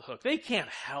them off the hook. They can't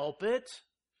help it.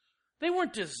 They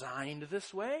weren't designed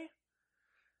this way.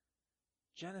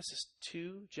 Genesis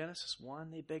 2, Genesis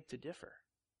 1, they beg to differ.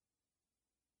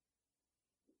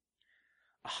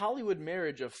 A Hollywood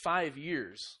marriage of 5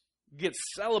 years gets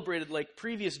celebrated like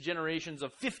previous generations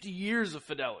of 50 years of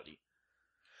fidelity.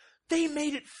 They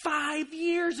made it 5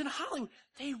 years in Hollywood.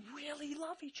 They really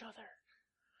love each other.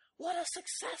 What a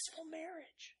successful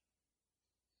marriage.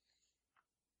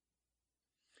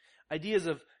 Ideas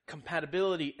of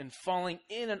compatibility and falling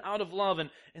in and out of love and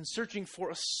searching for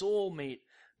a soulmate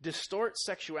distort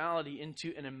sexuality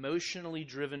into an emotionally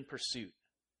driven pursuit.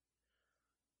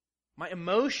 My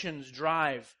emotions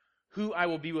drive who I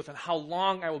will be with and how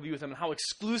long I will be with them and how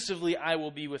exclusively I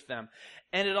will be with them.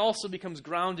 And it also becomes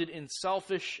grounded in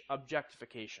selfish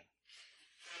objectification.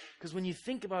 Because when you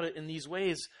think about it in these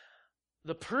ways,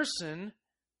 the person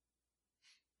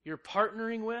you're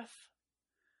partnering with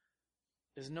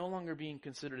is no longer being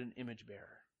considered an image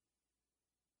bearer.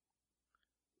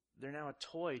 They're now a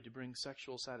toy to bring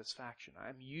sexual satisfaction.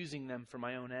 I'm using them for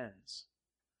my own ends.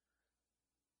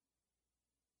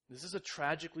 This is a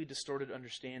tragically distorted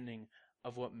understanding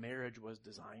of what marriage was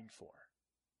designed for.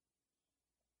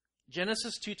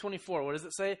 Genesis 2:24, what does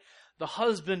it say? The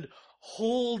husband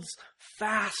holds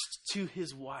fast to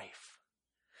his wife.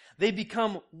 They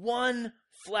become one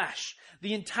flesh.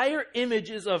 The entire image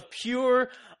is of pure,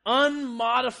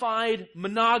 unmodified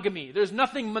monogamy. There's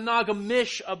nothing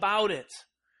monogamish about it.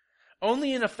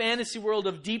 Only in a fantasy world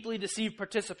of deeply deceived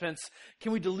participants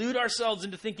can we delude ourselves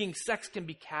into thinking sex can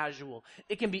be casual,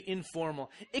 it can be informal,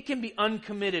 it can be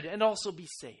uncommitted, and also be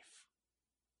safe.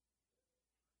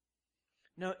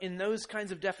 Now, in those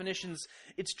kinds of definitions,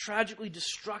 it's tragically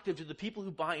destructive to the people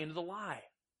who buy into the lie.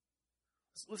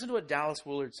 Listen to what Dallas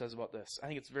Willard says about this. I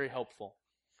think it's very helpful.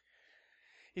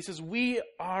 He says, we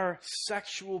are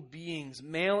sexual beings,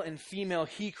 male and female.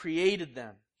 He created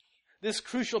them. This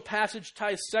crucial passage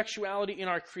ties sexuality in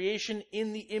our creation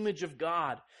in the image of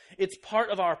God. It's part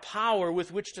of our power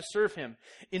with which to serve Him.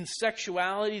 In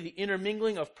sexuality, the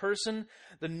intermingling of person,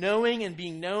 the knowing and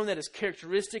being known that is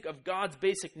characteristic of God's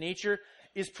basic nature,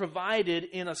 is provided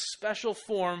in a special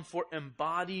form for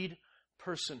embodied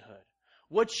personhood.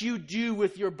 What you do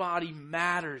with your body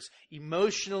matters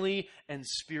emotionally and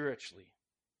spiritually.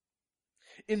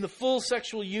 In the full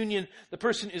sexual union, the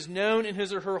person is known in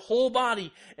his or her whole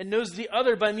body and knows the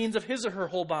other by means of his or her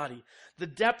whole body. The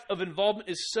depth of involvement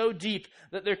is so deep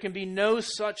that there can be no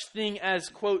such thing as,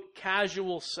 quote,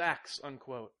 casual sex,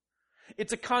 unquote.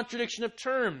 It's a contradiction of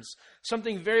terms,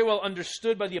 something very well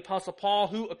understood by the Apostle Paul,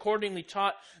 who accordingly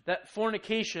taught that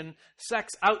fornication,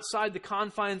 sex outside the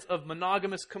confines of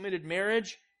monogamous committed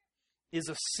marriage, is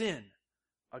a sin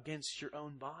against your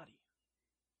own body.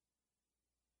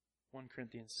 1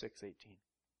 Corinthians 6:18.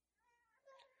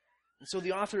 And so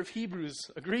the author of Hebrews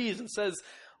agrees and says,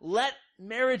 let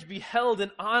marriage be held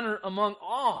in honor among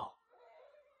all.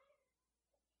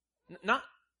 Not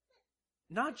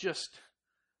just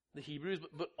the Hebrews,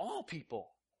 but all people.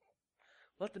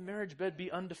 Let the marriage bed be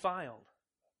undefiled.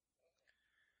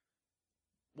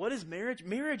 What is marriage?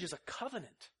 Marriage is a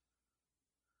covenant.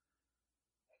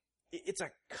 It's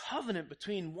a covenant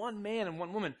between one man and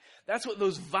one woman. That's what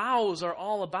those vows are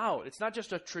all about. It's not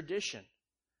just a tradition.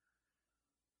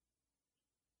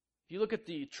 If you look at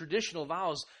the traditional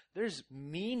vows, there's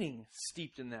meaning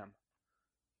steeped in them.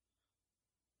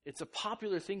 It's a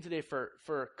popular thing today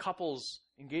for couples,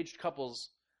 engaged couples,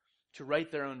 to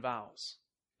write their own vows.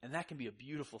 And that can be a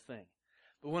beautiful thing.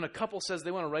 But when a couple says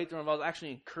they want to write their own vows, I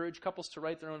actually encourage couples to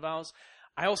write their own vows.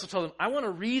 I also tell them, I want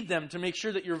to read them to make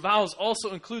sure that your vows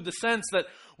also include the sense that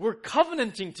we're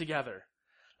covenanting together.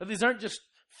 That these aren't just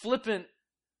flippant,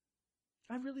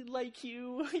 I really like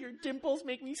you, your dimples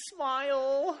make me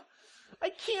smile. I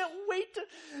can't wait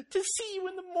to see you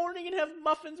in the morning and have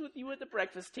muffins with you at the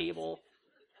breakfast table.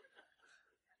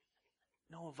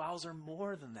 No, vows are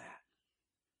more than that.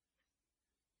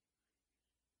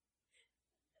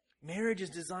 Marriage is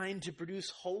designed to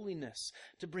produce holiness,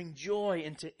 to bring joy,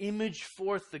 and to image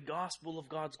forth the gospel of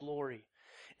God's glory.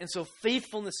 And so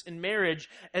faithfulness in marriage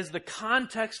as the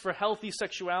context for healthy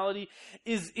sexuality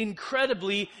is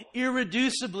incredibly,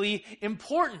 irreducibly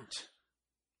important.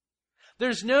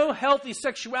 There's no healthy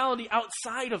sexuality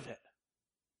outside of it.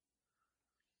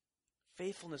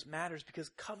 Faithfulness matters because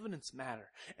covenants matter.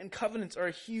 And covenants are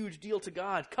a huge deal to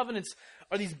God. Covenants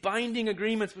are these binding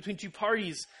agreements between two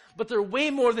parties, but they're way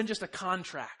more than just a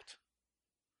contract.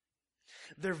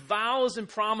 They're vows and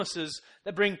promises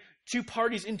that bring two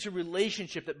parties into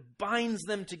relationship, that binds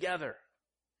them together.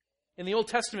 In the Old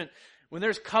Testament, when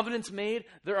there's covenants made,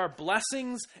 there are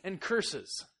blessings and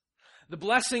curses. The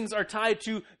blessings are tied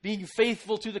to being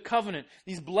faithful to the covenant.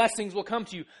 These blessings will come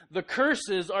to you. The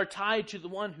curses are tied to the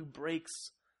one who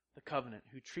breaks the covenant,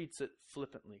 who treats it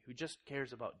flippantly, who just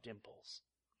cares about dimples.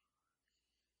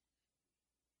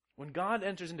 When God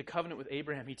enters into covenant with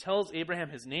Abraham, He tells Abraham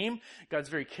his name. God's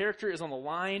very character is on the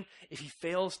line if he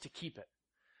fails to keep it.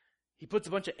 He puts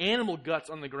a bunch of animal guts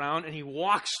on the ground and He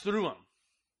walks through them.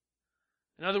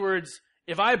 In other words,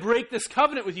 if I break this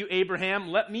covenant with you, Abraham,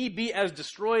 let me be as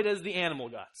destroyed as the animal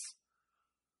guts.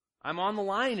 I'm on the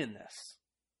line in this.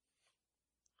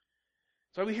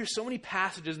 So we hear so many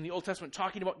passages in the Old Testament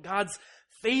talking about God's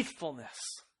faithfulness.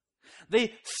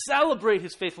 They celebrate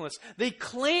His faithfulness. They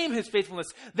claim His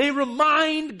faithfulness. They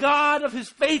remind God of His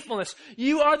faithfulness.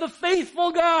 You are the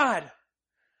faithful God.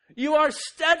 You are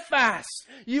steadfast.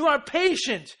 You are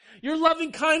patient. Your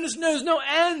loving kindness knows no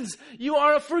ends. You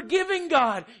are a forgiving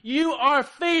God. You are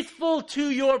faithful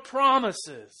to your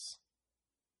promises.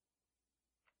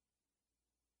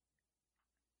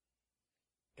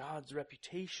 God's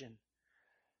reputation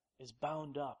is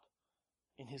bound up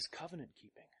in His covenant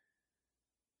keeping.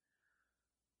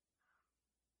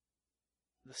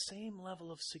 The same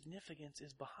level of significance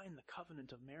is behind the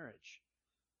covenant of marriage.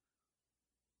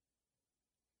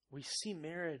 We see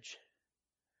marriage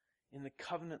in the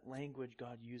covenant language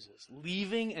God uses.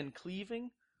 Leaving and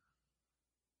cleaving,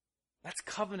 that's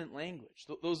covenant language.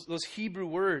 Those Hebrew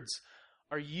words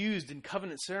are used in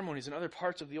covenant ceremonies in other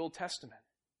parts of the Old Testament.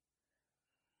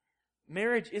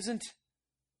 Marriage isn't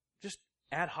just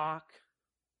ad hoc.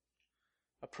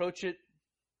 Approach it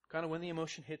kind of when the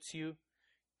emotion hits you.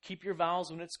 Keep your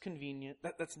vows when it's convenient.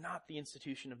 That's not the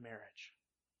institution of marriage.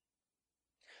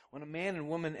 When a man and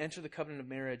woman enter the covenant of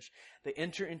marriage, they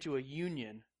enter into a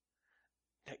union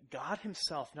that God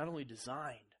Himself not only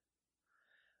designed,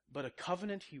 but a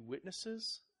covenant He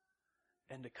witnesses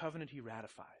and a covenant He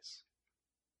ratifies.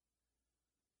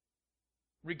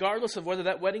 regardless of whether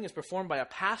that wedding is performed by a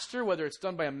pastor, whether it's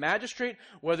done by a magistrate,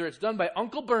 whether it's done by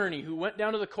Uncle Bernie, who went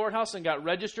down to the courthouse and got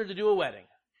registered to do a wedding.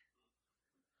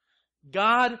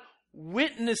 God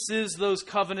witnesses those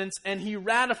covenants, and he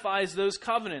ratifies those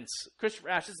covenants. Christopher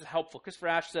Ashe, this is helpful. Christopher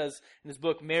Ashe says in his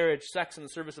book, Marriage, Sex, and the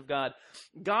Service of God,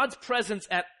 God's presence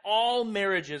at all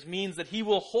marriages means that he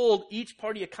will hold each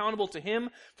party accountable to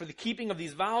him for the keeping of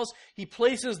these vows. He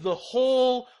places the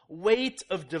whole weight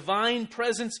of divine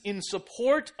presence in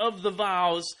support of the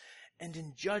vows and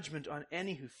in judgment on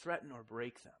any who threaten or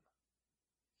break them.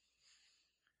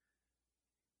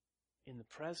 In the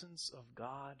presence of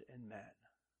God and men,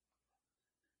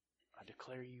 I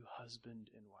declare you husband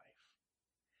and wife.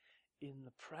 In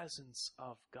the presence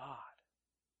of God,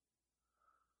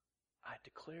 I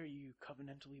declare you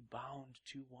covenantally bound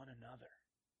to one another.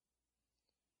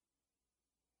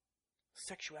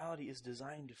 Sexuality is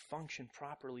designed to function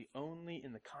properly only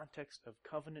in the context of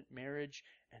covenant marriage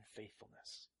and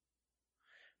faithfulness.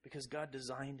 Because God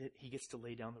designed it, he gets to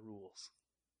lay down the rules.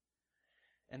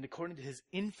 And according to his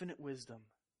infinite wisdom,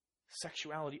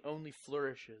 sexuality only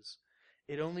flourishes.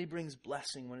 It only brings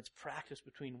blessing when it's practiced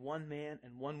between one man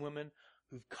and one woman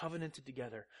who've covenanted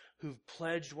together, who've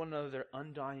pledged one another their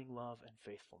undying love and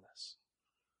faithfulness,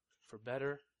 for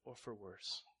better or for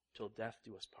worse, till death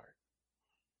do us part.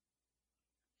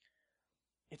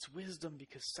 It's wisdom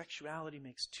because sexuality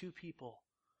makes two people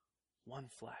one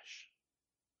flesh.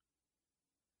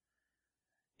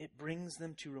 It brings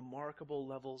them to remarkable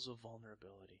levels of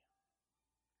vulnerability.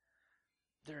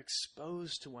 They're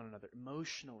exposed to one another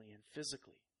emotionally and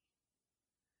physically.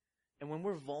 And when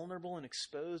we're vulnerable and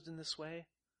exposed in this way,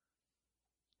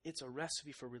 it's a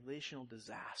recipe for relational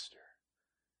disaster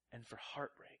and for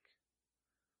heartbreak,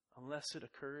 unless it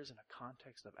occurs in a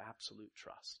context of absolute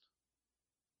trust.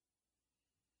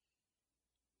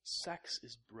 Sex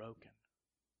is broken.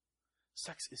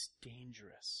 Sex is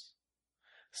dangerous.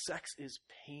 Sex is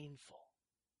painful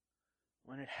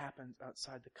when it happens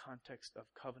outside the context of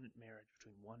covenant marriage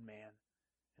between one man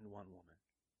and one woman.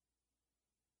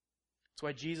 That's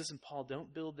why Jesus and Paul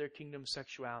don't build their kingdom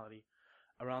sexuality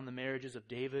around the marriages of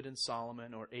David and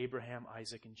Solomon or Abraham,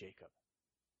 Isaac, and Jacob.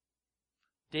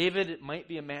 David might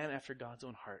be a man after God's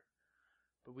own heart,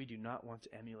 but we do not want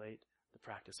to emulate the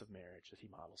practice of marriage that he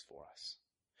models for us.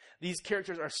 These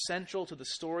characters are central to the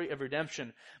story of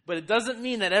redemption, but it doesn't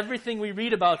mean that everything we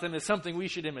read about them is something we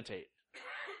should imitate.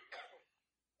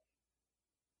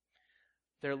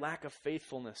 Their lack of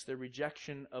faithfulness, their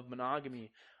rejection of monogamy,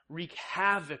 wreak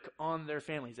havoc on their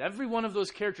families. Every one of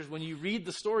those characters, when you read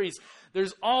the stories,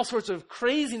 there's all sorts of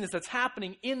craziness that's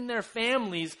happening in their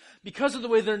families because of the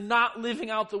way they're not living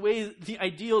out the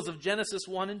ideals of Genesis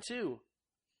 1 and 2.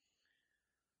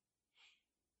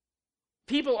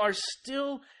 People are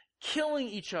still killing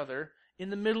each other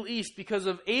in the Middle East because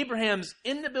of Abraham's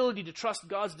inability to trust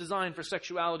God's design for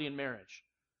sexuality and marriage.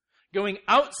 Going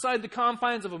outside the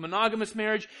confines of a monogamous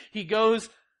marriage, he goes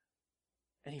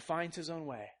and he finds his own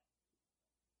way.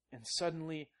 And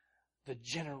suddenly, the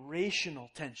generational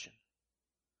tension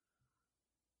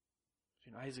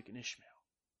between Isaac and Ishmael.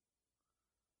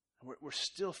 And we're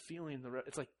still feeling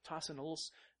it's like tossing a little.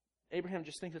 Abraham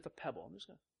just thinks it's a pebble. I'm just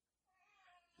going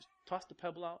to toss the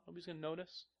pebble out. Nobody's going to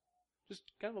notice. Just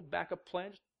kind of a backup plan.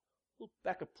 Just a little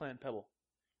backup plan pebble.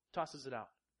 Tosses it out.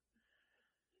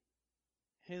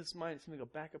 His mind is like a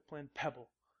backup plan pebble.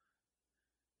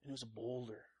 And it was a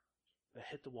boulder that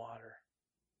hit the water.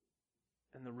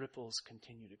 And the ripples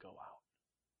continue to go out.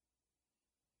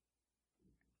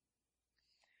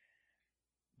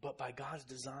 But by God's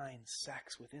design,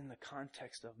 sex within the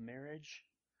context of marriage,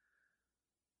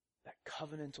 that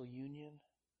covenantal union,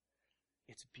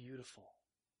 it's beautiful.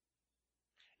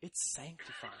 It's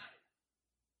sanctifying.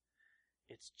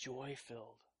 It's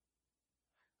joy-filled.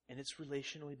 And it's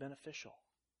relationally beneficial.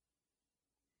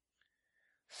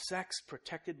 Sex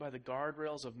protected by the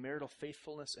guardrails of marital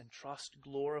faithfulness and trust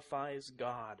glorifies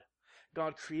God.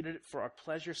 God created it for our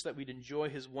pleasure so that we'd enjoy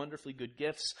his wonderfully good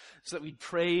gifts, so that we'd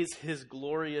praise his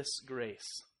glorious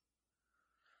grace.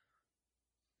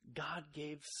 God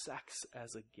gave sex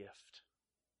as a gift.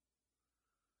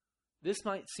 This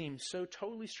might seem so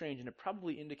totally strange, and it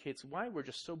probably indicates why we're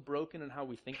just so broken in how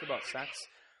we think about sex.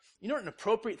 You know what an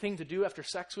appropriate thing to do after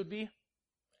sex would be?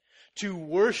 To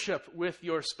worship with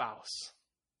your spouse.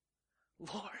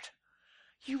 Lord,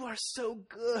 you are so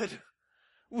good.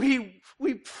 We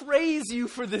praise you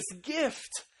for this gift.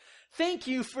 Thank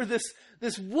you for this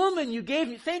woman you gave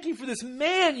me. Thank you for this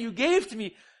man you gave to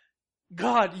me.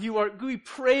 God, we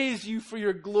praise you for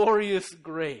your glorious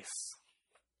grace.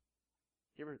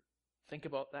 You ever think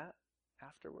about that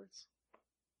afterwards?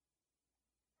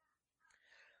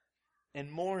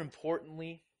 And more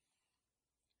importantly,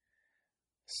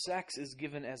 sex is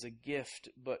given as a gift,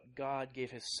 but God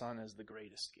gave his Son as the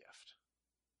greatest gift.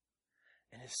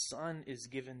 And his Son is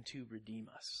given to redeem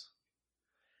us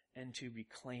and to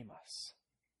reclaim us,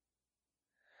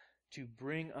 to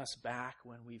bring us back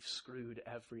when we've screwed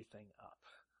everything up.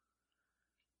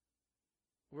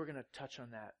 We're going to touch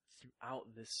on that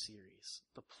throughout this series.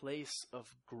 The place of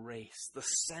grace, the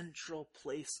central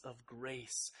place of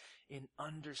grace in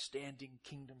understanding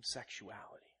kingdom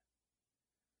sexuality.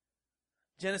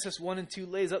 Genesis 1 and 2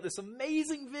 lays out this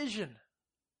amazing vision.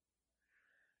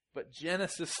 But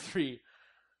Genesis 3,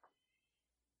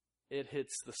 it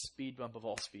hits the speed bump of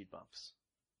all speed bumps.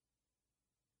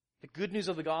 The good news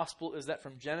of the gospel is that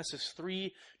from Genesis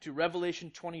 3 to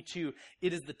Revelation 22,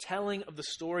 it is the telling of the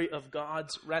story of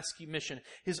God's rescue mission,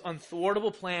 his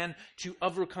unthwartable plan to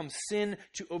overcome sin,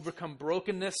 to overcome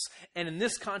brokenness, and in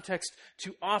this context,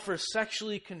 to offer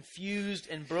sexually confused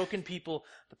and broken people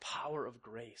the power of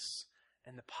grace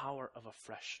and the power of a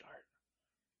fresh start.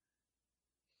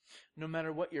 No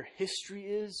matter what your history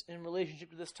is in relationship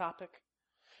to this topic,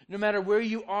 no matter where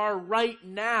you are right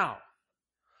now,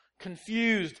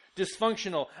 confused,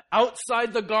 dysfunctional,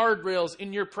 outside the guardrails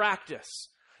in your practice,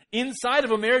 inside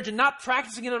of a marriage and not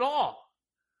practicing it at all,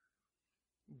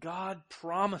 God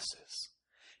promises.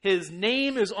 His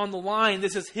name is on the line.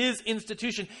 This is his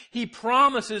institution. He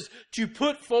promises to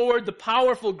put forward the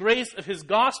powerful grace of his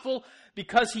gospel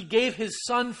because he gave his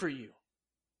Son for you,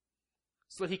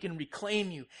 so that he can reclaim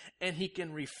you and he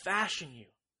can refashion you,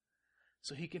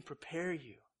 so he can prepare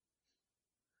you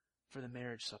for the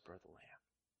marriage supper of the Lamb.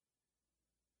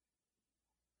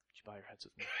 Would you bow your heads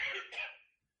with me?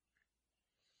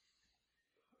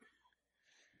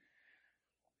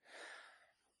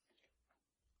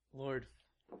 Lord,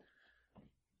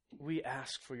 we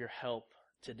ask for your help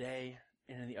today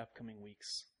and in the upcoming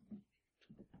weeks.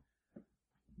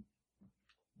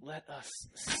 Let us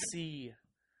see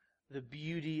the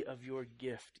beauty of your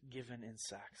gift given in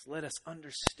sex. Let us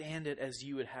understand it as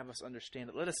you would have us understand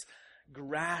it. Let us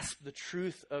grasp the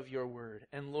truth of your word.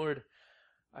 And Lord,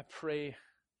 I pray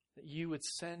that you would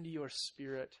send your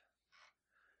Spirit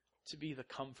to be the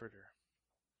comforter,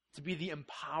 to be the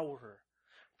empowerer,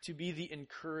 to be the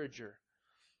encourager,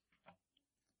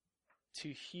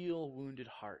 to heal wounded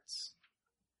hearts.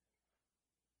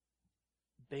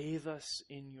 Bathe us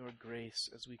in your grace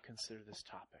as we consider this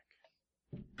topic.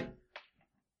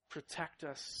 Protect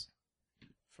us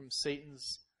from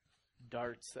Satan's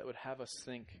darts that would have us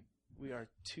think we are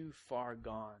too far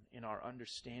gone in our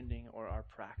understanding or our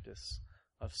practice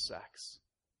of sex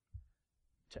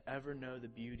to ever know the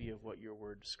beauty of what your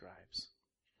word describes.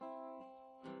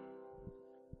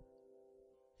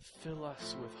 Fill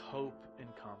us with hope and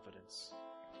confidence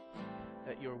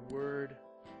that your word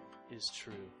is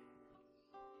true,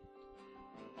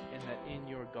 and that in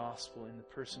your gospel, in the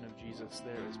person of Jesus,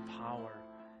 there is power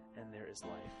and there is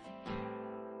life.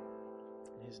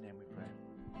 In his name we pray.